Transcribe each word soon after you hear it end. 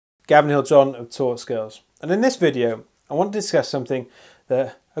Gavin Hill-John of Taught Skills, and in this video I want to discuss something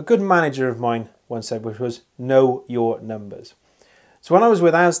that a good manager of mine once said, which was know your numbers. So when I was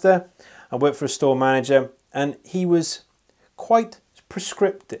with Asda, I worked for a store manager, and he was quite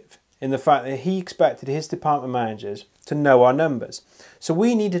prescriptive in the fact that he expected his department managers to know our numbers. So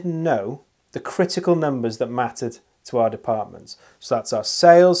we needed to know the critical numbers that mattered to our departments. So that's our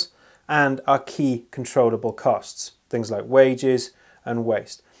sales and our key controllable costs, things like wages and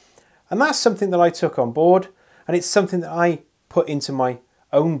waste. And that's something that I took on board, and it's something that I put into my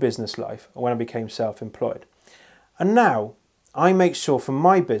own business life when I became self-employed. And now I make sure for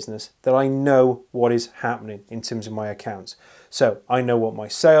my business that I know what is happening in terms of my accounts. So I know what my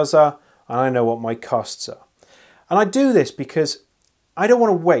sales are and I know what my costs are. And I do this because I don't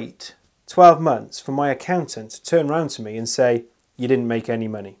want to wait 12 months for my accountant to turn around to me and say, you didn't make any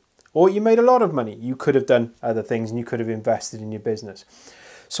money. Or you made a lot of money. You could have done other things and you could have invested in your business.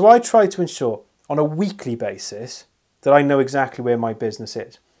 So I try to ensure on a weekly basis that I know exactly where my business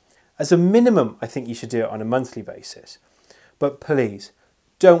is. As a minimum, I think you should do it on a monthly basis. But please,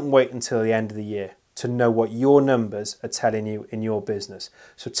 don't wait until the end of the year to know what your numbers are telling you in your business.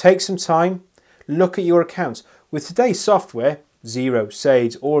 So take some time, look at your accounts. With today's software, Xero,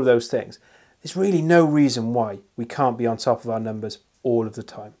 Sage, all of those things, there's really no reason why we can't be on top of our numbers all of the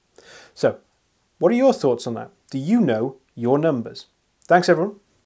time. So, what are your thoughts on that? Do you know your numbers? Thanks everyone.